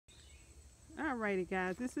Alrighty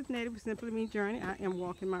guys, this is Native with Simply Me Journey. I am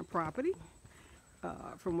walking my property.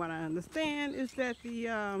 From what I understand is that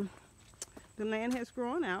the land has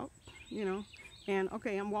grown out, you know. And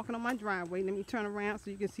okay, I'm walking on my driveway. Let me turn around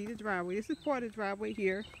so you can see the driveway. This is part of the driveway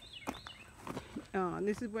here.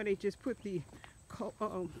 This is where they just put the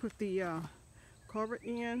culvert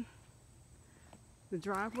in the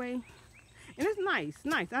driveway, and it's nice.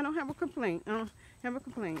 I don't have a complaint.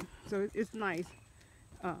 So it's nice.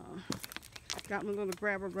 Got my little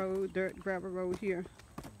gravel road, dirt gravel road here.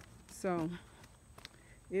 So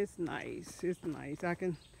it's nice. It's nice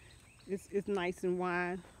and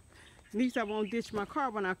wide. At least I won't ditch my car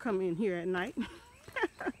when I come in here at night.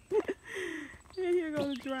 And here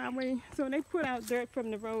goes the driveway. So they put out dirt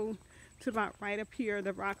from the road to about right up here,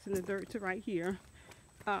 the rocks and the dirt to right here.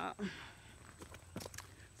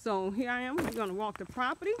 So here I am. We're gonna walk the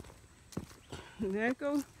property. There it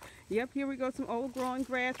goes. Yep, here we go. Some old growing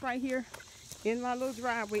grass right here in my little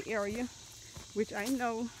driveway area, which I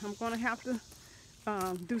know I'm gonna have to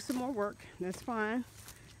do some more work. That's fine.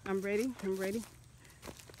 I'm ready.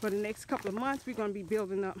 For the next couple of months, we're gonna be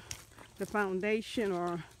building up the foundation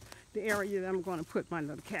or the area that I'm gonna put my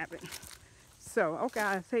little cabin. So,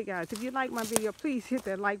 okay, hey guys, if you like my video, please hit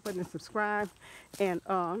that like button and subscribe, and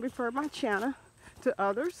refer my channel to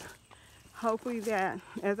others. Hopefully that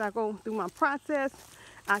as I go through my process,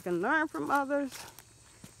 I can learn from others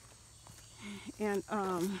and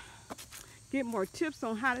get more tips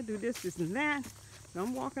on how to do this and that. So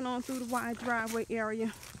I'm walking on through the wide driveway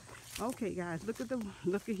area. Okay guys, look at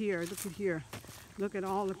here. Look at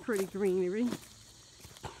all the pretty greenery.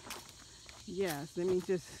 Yes, let me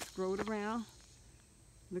just scroll it around.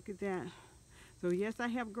 Look at that. So yes, I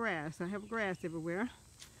have grass. Everywhere.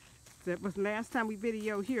 That was the last time we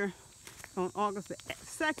videoed here on August the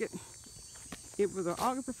 2nd. It was on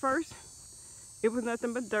August the 1st. It was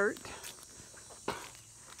nothing but dirt.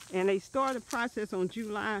 And they started the process on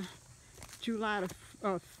June the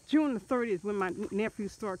 30th when my nephew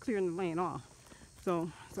started clearing the land off.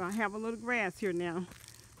 So I have a little grass here now.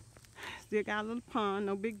 Still got a little pond,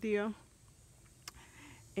 no big deal.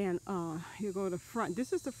 And here go the front.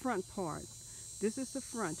 This is the front part. This is the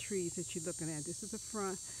front trees that you're looking at. This is the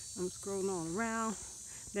front. I'm scrolling on around.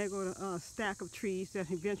 There go the stack of trees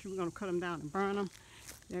that eventually we're gonna cut them down and burn them.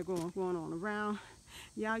 They're going on around.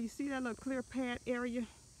 Y'all, you see that little clear pad area?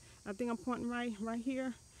 I think I'm pointing right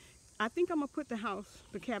here. I think I'm gonna put the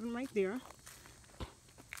cabin right there.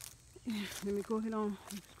 Let me go ahead on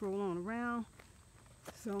scroll on around.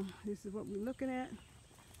 So this is what we're looking at.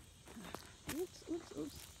 Oops.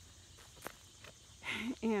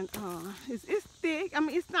 And it's thick. I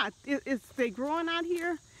mean, it's not. They're growing out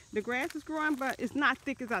here. The grass is growing, but it's not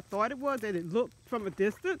thick as I thought it was. That it looked from a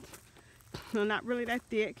distance. So not really that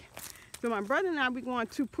thick. So my brother and I, we're going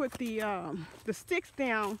to put the sticks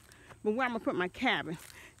down, but where I'm gonna put my cabin.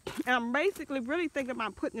 And I'm basically really thinking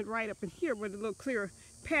about putting it right up in here where the little clear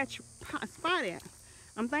spot at.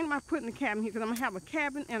 I'm thinking about putting the cabin here because I'm gonna have a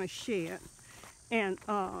cabin and a shed. And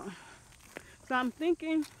so I'm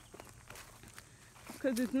thinking,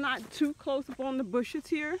 because it's not too close up on the bushes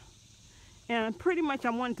here, and pretty much I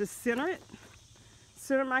wanted to center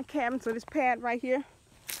my cabin. So this pad right here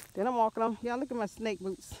that I'm walking on, y'all look at my snake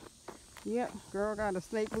boots. Yep, girl got the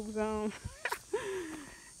snake boots on.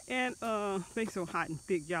 And they so hot and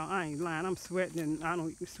thick, y'all. I ain't lying, I'm sweating, and I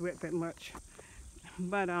don't even sweat that much.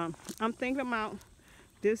 But I'm thinking about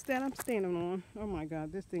this that I'm standing on. Oh my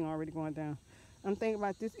God, this thing already going down. I'm thinking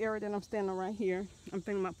about this area that I'm standing on right here. I'm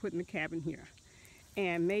thinking about putting the cabin here,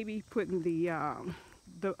 and maybe putting the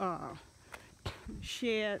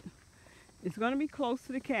shed. It's going to be close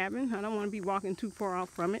to the cabin. I don't want to be walking too far out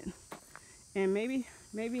from it. And maybe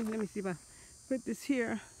let me see if I put this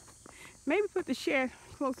here. Maybe put the shed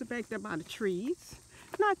closer back there by the trees,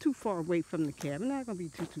 not too far away from the cabin. Not going to be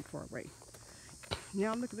too far away.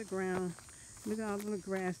 Now look at the ground. Look at all the little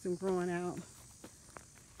grass that's growing out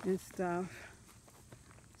and stuff.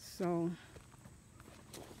 So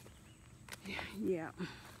yeah,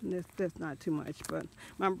 that's not too much. But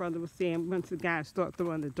my brother was saying once the guys start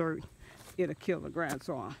throwing the dirt, it'll kill the grass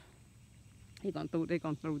off. They're gonna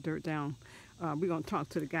throw dirt down. We're gonna talk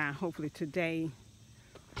to the guy hopefully today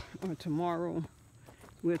or tomorrow.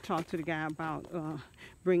 We'll talk to the guy about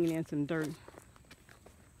bringing in some dirt.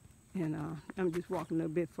 And I'm just walking a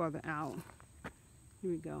little bit further out.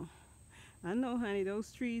 Here we go. I know, honey,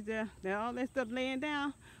 those trees there, all that stuff laying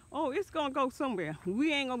down. Oh, it's gonna go somewhere.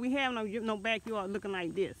 We ain't gonna be having no backyard looking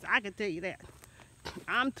like this. I can tell you that.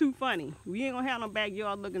 I'm too funny. We ain't gonna have no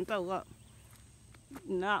backyard looking throw up.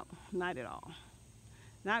 No, not at all.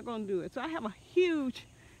 Not gonna do it. So I have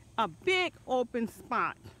a big open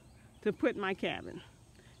spot to put my cabin.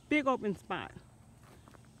 Big open spot.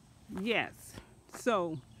 Yes.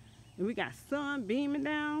 So, and we got sun beaming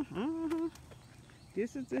down.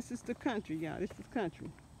 This is the country, y'all. This is country.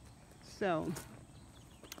 So,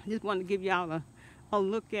 I just wanted to give y'all a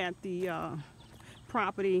look at the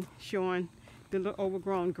property, showing the little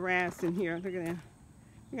overgrown grass in here. Look at that.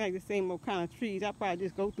 We got the same old kind of trees. I'll probably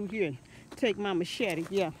just go through here and take my machete.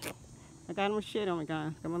 Yeah, I got a machete on me,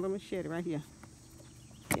 guys. Got my little machete right here.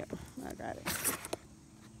 Yep, I got it.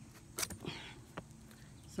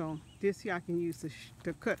 So this here I can use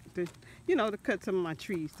to cut, to cut some of my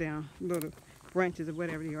trees down, little branches or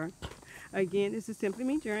whatever they are. Again, this is Simply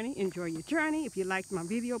Me Journey. Enjoy your journey. If you liked my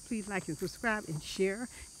video, please like and subscribe and share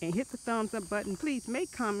and hit the thumbs up button. Please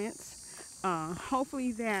make comments.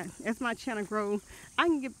 Hopefully that as my channel grows, I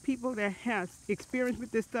can get people that has experience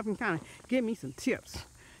with this stuff and kind of give me some tips.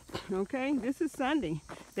 Okay, this is Sunday,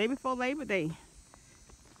 day before Labor Day.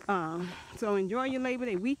 So enjoy your Labor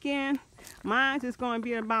Day weekend. Mine's is going to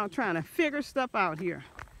be about trying to figure stuff out here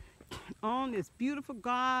on this beautiful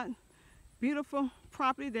beautiful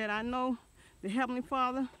property that I know the Heavenly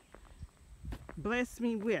Father blessed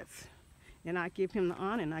me with. And I give him the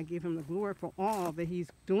honor and I give him the glory for all that he's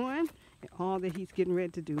doing and all that he's getting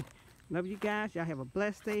ready to do. Love you guys. Y'all have a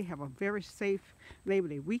blessed day. Have a very safe Labor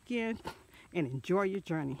Day weekend and enjoy your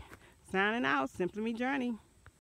journey. Signing out, Simply Me Journey.